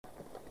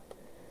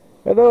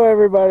Hello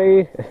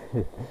everybody.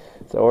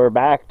 So we're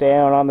back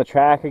down on the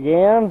track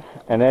again,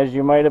 and as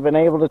you might have been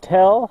able to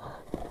tell,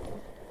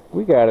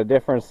 we got a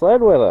different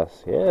sled with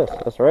us. Yes,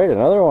 that's right,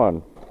 another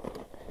one.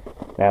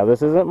 Now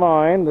this isn't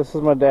mine, this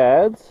is my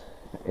dad's.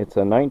 It's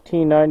a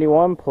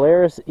 1991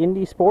 Polaris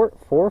Indy Sport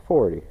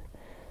 440.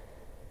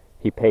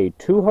 He paid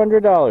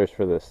 $200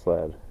 for this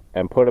sled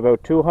and put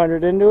about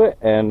 $200 into it,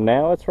 and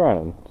now it's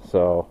running.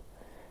 So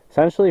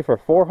essentially for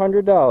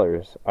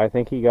 $400, I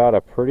think he got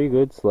a pretty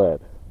good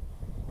sled.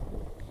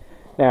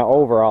 Now,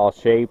 overall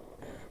shape,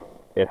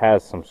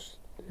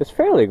 it's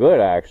fairly good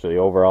actually,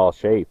 overall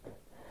shape.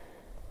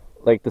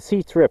 Like, the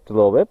seat's ripped a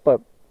little bit,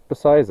 but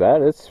besides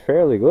that, it's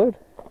fairly good.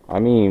 I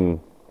mean,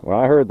 when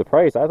I heard the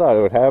price, I thought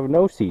it would have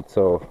no seat,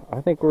 so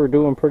I think we're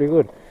doing pretty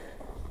good.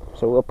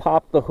 So we'll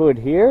pop the hood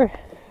here.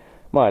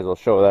 Might as well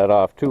show that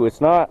off too. It's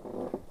not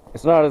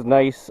as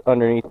nice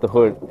underneath the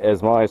hood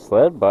as my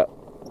sled, but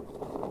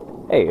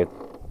hey, it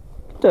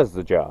does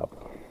the job.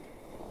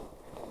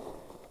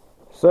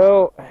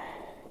 So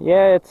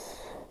yeah,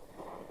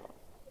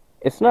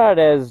 it's not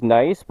as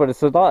nice, but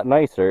it's a lot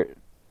nicer.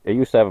 It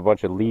used to have a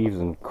bunch of leaves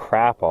and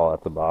crap all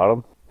at the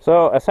bottom.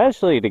 So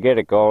essentially, to get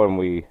it going,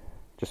 we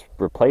just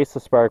replaced the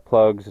spark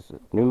plugs,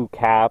 new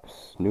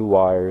caps, new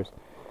wires,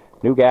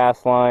 new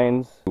gas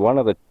lines. One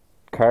of the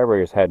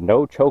carburetors had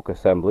no choke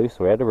assembly,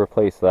 so we had to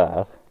replace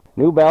that.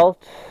 New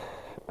belt,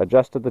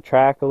 adjusted the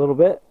track a little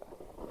bit,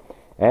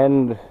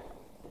 and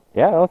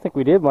yeah, I don't think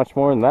we did much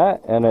more than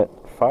that, and it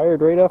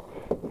fired right up.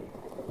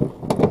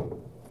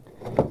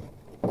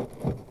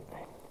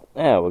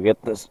 Now we'll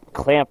get this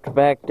clamped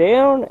back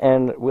down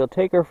and we'll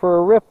take her for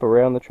a rip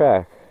around the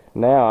track.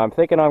 Now I'm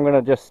thinking I'm going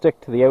to just stick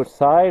to the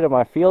outside of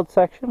my field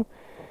section,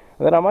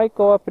 and then I might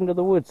go up into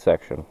the woods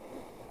section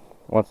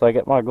once I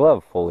get my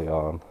glove fully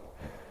on.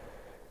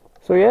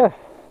 So yeah,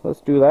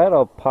 let's do that.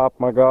 I'll pop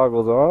my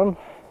goggles on.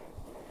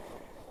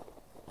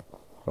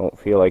 Don't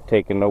feel like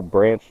taking no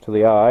branch to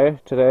the eye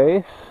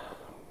today.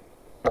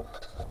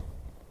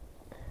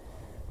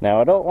 Now,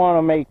 I don't want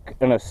to make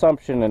an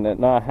assumption and it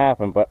not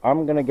happen, but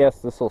I'm going to guess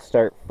this will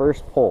start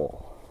first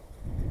pole.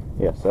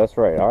 Yes, that's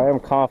right. I am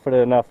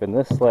confident enough in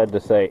this sled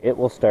to say it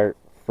will start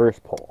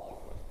first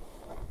pole.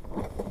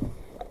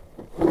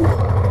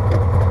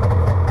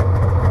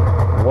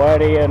 What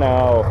do you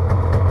know?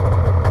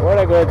 What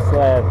a good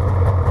sled.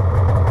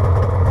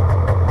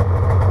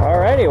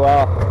 Alrighty,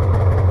 well,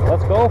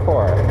 let's go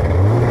for it.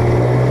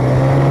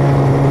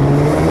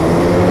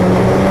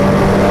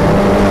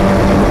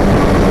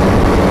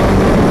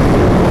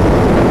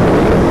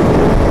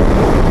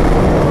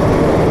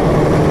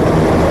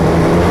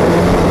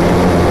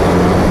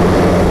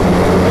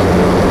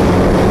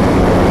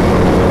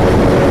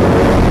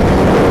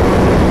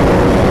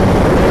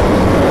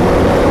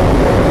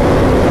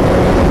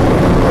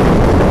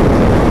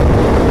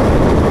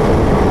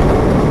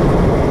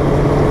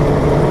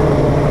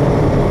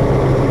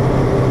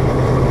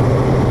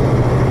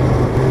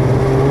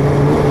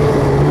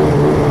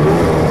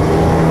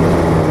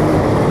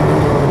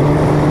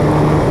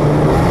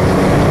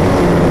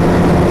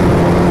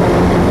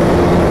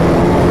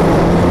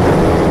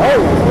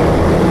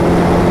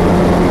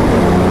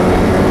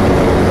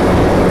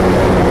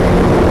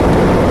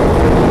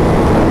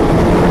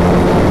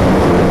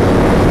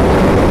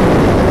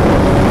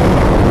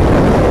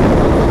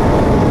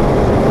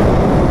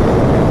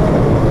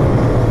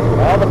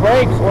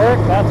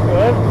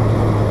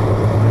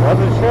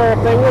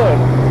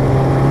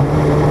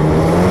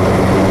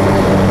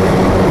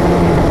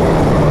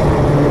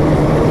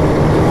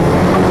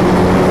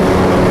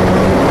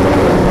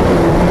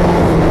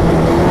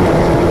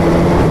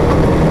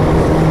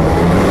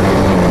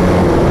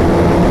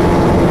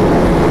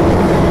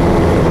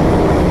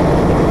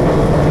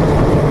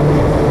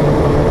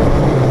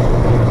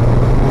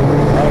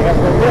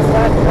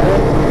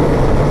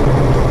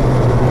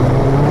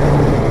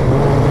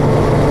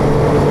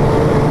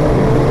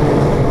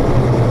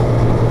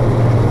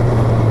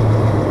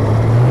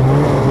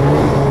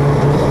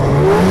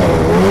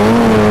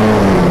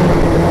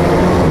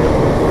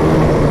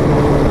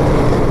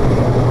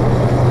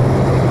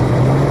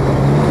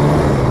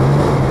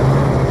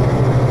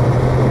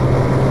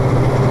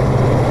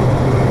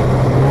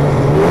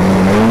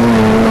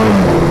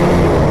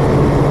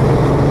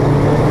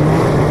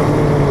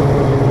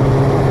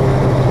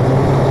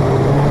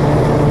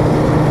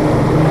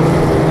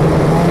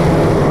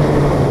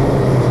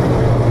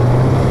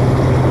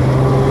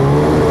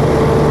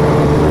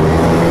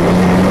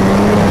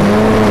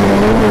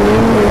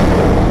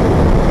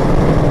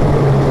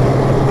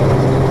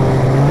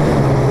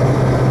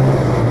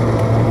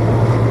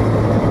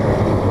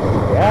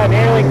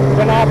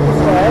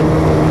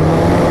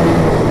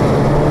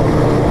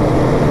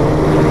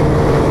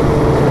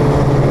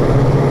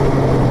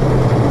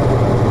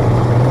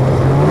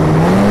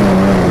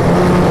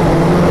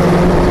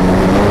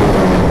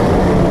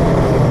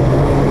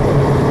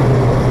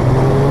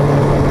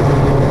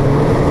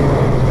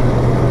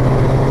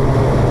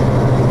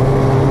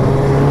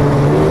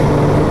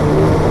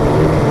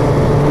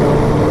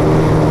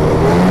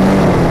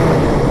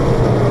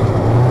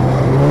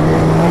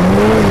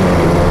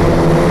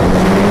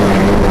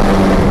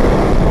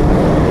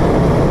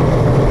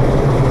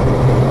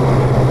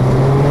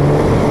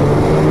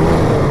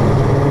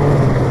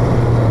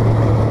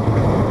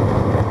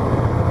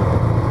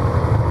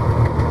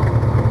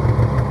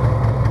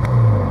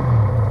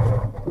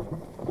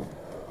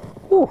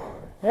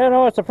 Yeah,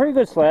 no, it's a pretty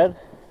good sled.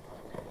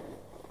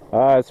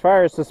 As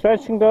far as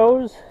suspension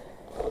goes,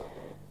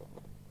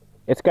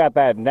 it's got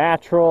that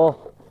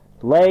natural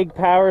leg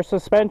power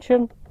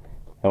suspension.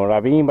 And what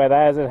I mean by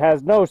that is it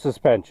has no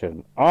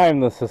suspension. I'm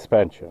the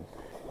suspension.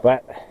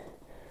 But,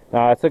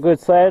 no, it's a good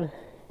sled.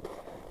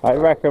 I'd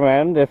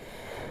recommend if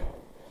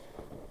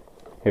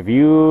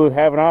you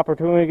have an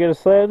opportunity to get a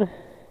sled,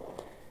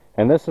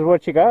 and this is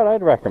what you got,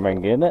 I'd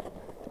recommend getting it.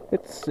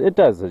 It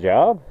does the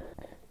job.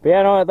 But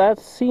yeah, no, that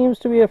seems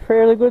to be a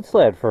fairly good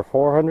sled for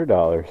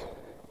 $400.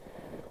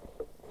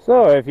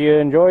 So if you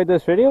enjoyed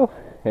this video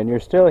and you're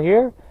still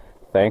here,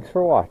 thanks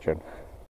for watching.